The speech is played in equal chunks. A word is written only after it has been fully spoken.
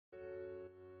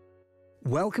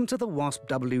Welcome to the WASSP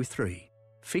W3,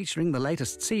 featuring the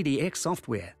latest CDX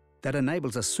software that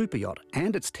enables a superyacht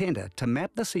and its tender to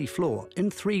map the sea floor in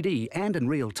 3D and in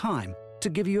real time to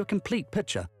give you a complete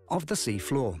picture of the sea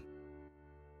floor.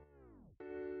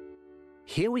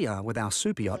 Here we are with our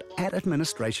superyacht at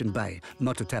Administration Bay,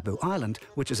 Motutapu Island,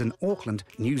 which is in Auckland,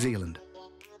 New Zealand.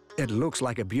 It looks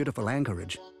like a beautiful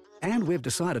anchorage, and we've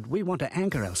decided we want to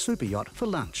anchor our superyacht for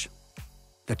lunch.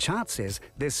 The chart says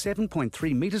there's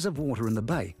 7.3 metres of water in the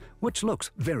bay, which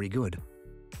looks very good.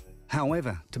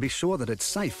 However, to be sure that it's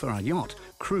safe for our yacht,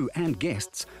 crew and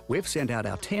guests, we've sent out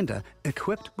our tender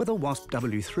equipped with a WASSP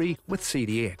W3 with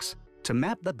CDX to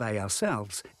map the bay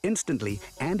ourselves instantly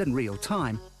and in real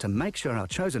time to make sure our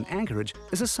chosen anchorage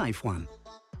is a safe one.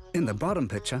 In the bottom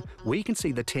picture, we can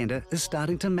see the tender is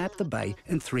starting to map the bay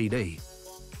in 3D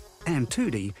and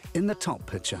 2D in the top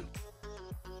picture.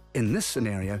 In this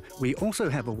scenario, we also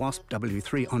have a WASSP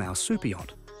W3 on our superyacht.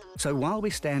 So while we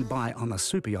stand by on the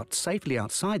superyacht safely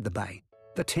outside the bay,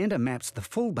 the tender maps the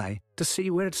full bay to see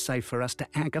where it's safe for us to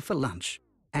anchor for lunch.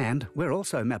 And we're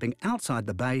also mapping outside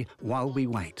the bay while we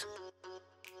wait.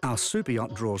 Our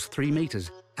superyacht draws 3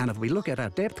 metres, and if we look at our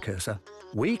depth cursor,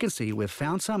 we can see we've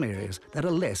found some areas that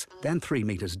are less than 3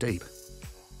 metres deep.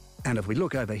 And if we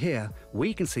look over here,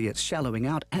 we can see it's shallowing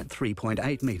out at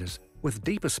 3.8 metres, with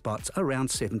deeper spots around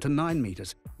 7 to 9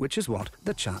 metres, which is what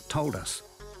the chart told us.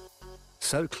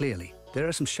 So clearly, there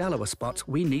are some shallower spots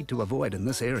we need to avoid in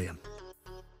this area.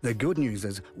 The good news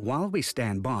is, while we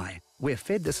stand by, we're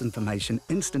fed this information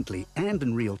instantly and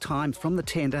in real time from the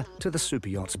tender to the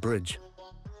superyacht's bridge.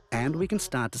 And we can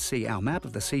start to see our map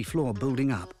of the seafloor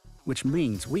building up, which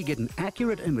means we get an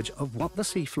accurate image of what the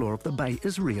seafloor of the bay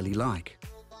is really like.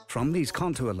 From these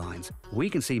contour lines, we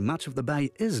can see much of the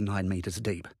bay is 9 metres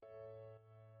deep.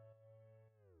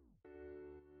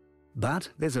 But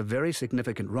there's a very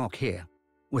significant rock here,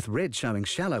 with red showing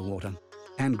shallow water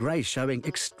and grey showing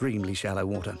extremely shallow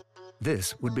water.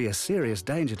 This would be a serious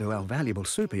danger to our valuable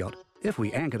superyacht if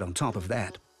we anchored on top of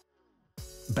that.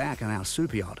 Back on our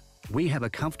superyacht, we have a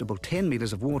comfortable 10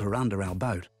 metres of water under our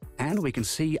boat, and we can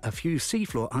see a few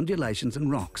seafloor undulations and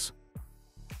rocks.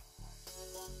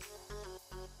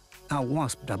 Our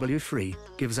WASSP W3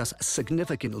 gives us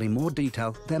significantly more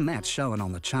detail than that's shown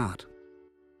on the chart.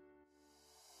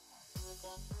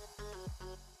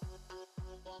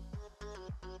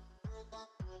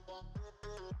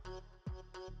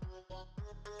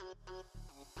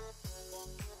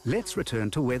 Let's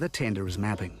return to where the tender is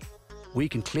mapping. We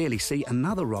can clearly see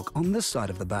another rock on this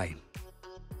side of the bay.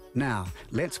 Now,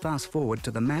 let's fast forward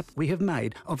to the map we have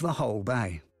made of the whole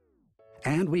bay.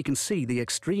 And we can see the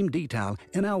extreme detail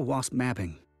in our WASSP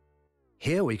mapping.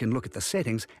 Here we can look at the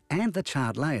settings and the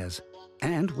chart layers,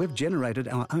 and we've generated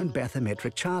our own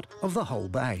bathymetric chart of the whole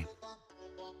bay.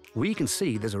 We can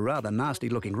see there's a rather nasty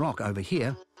looking rock over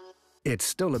here. It's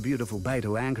still a beautiful bay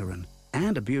to anchor in,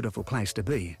 and a beautiful place to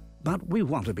be, but we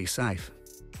want to be safe.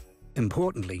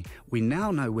 Importantly, we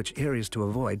now know which areas to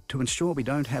avoid to ensure we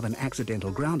don't have an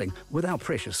accidental grounding with our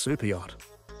precious superyacht.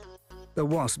 The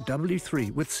WASSP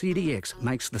W3 with CDX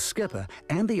makes the skipper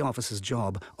and the officer's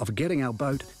job of getting our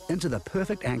boat into the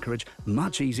perfect anchorage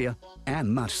much easier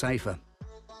and much safer.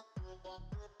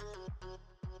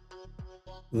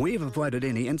 We've avoided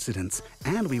any incidents,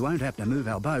 and we won't have to move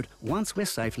our boat once we're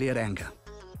safely at anchor.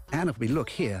 And if we look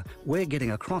here, we're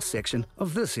getting a cross-section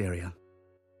of this area.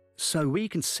 So we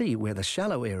can see where the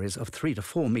shallow areas of 3 to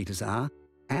 4 metres are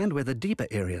and where the deeper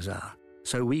areas are,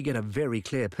 so we get a very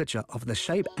clear picture of the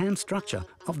shape and structure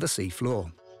of the sea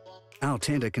floor. Our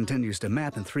tender continues to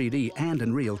map in 3D and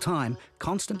in real time,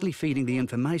 constantly feeding the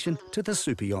information to the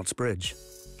superyacht's bridge.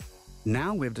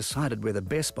 Now we've decided where the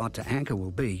best spot to anchor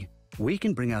will be, we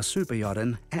can bring our superyacht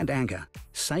in and anchor,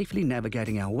 safely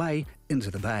navigating our way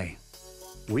into the bay.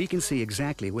 We can see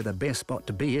exactly where the best spot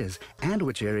to be is and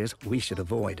which areas we should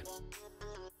avoid.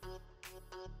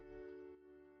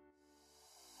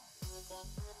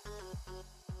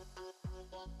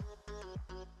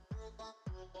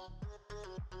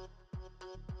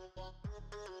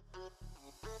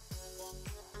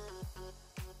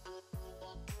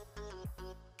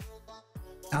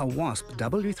 Our WASSP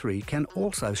W3 can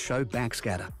also show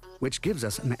backscatter, which gives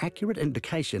us an accurate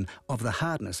indication of the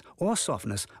hardness or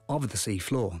softness of the sea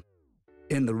floor.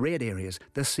 In the red areas,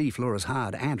 the sea floor is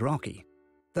hard and rocky.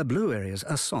 The blue areas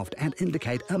are soft and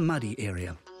indicate a muddy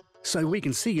area. So we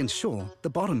can see inshore the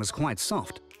bottom is quite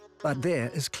soft, but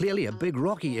there is clearly a big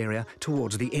rocky area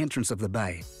towards the entrance of the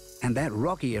bay, and that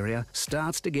rocky area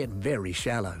starts to get very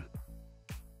shallow.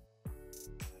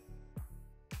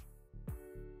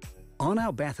 On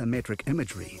our bathymetric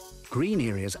imagery, green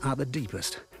areas are the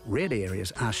deepest, red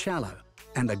areas are shallow,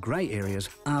 and the grey areas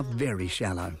are very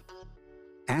shallow.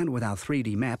 And with our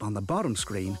 3D map on the bottom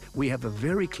screen, we have a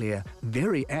very clear,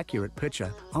 very accurate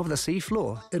picture of the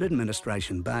seafloor at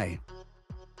Administration Bay.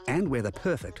 And we're the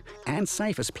perfect and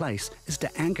safest place is to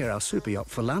anchor our superyacht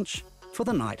for lunch, for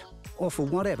the night, or for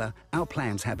whatever our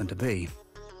plans happen to be.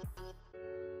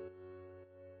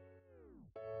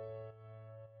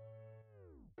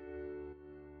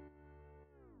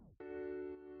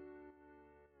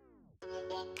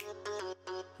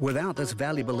 Without this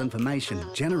valuable information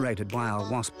generated by our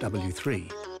WASSP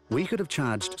W3, we could have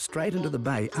charged straight into the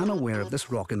bay unaware of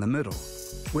this rock in the middle,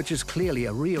 which is clearly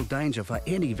a real danger for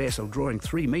any vessel drawing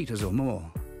 3 meters or more.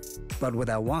 But with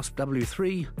our WASSP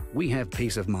W3, we have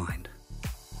peace of mind.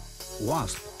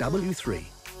 WASSP W3.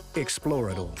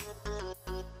 Explore it all.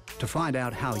 To find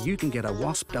out how you can get a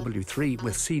WASSP W3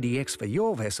 with CDX for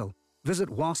your vessel, visit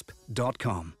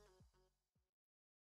wasp.com.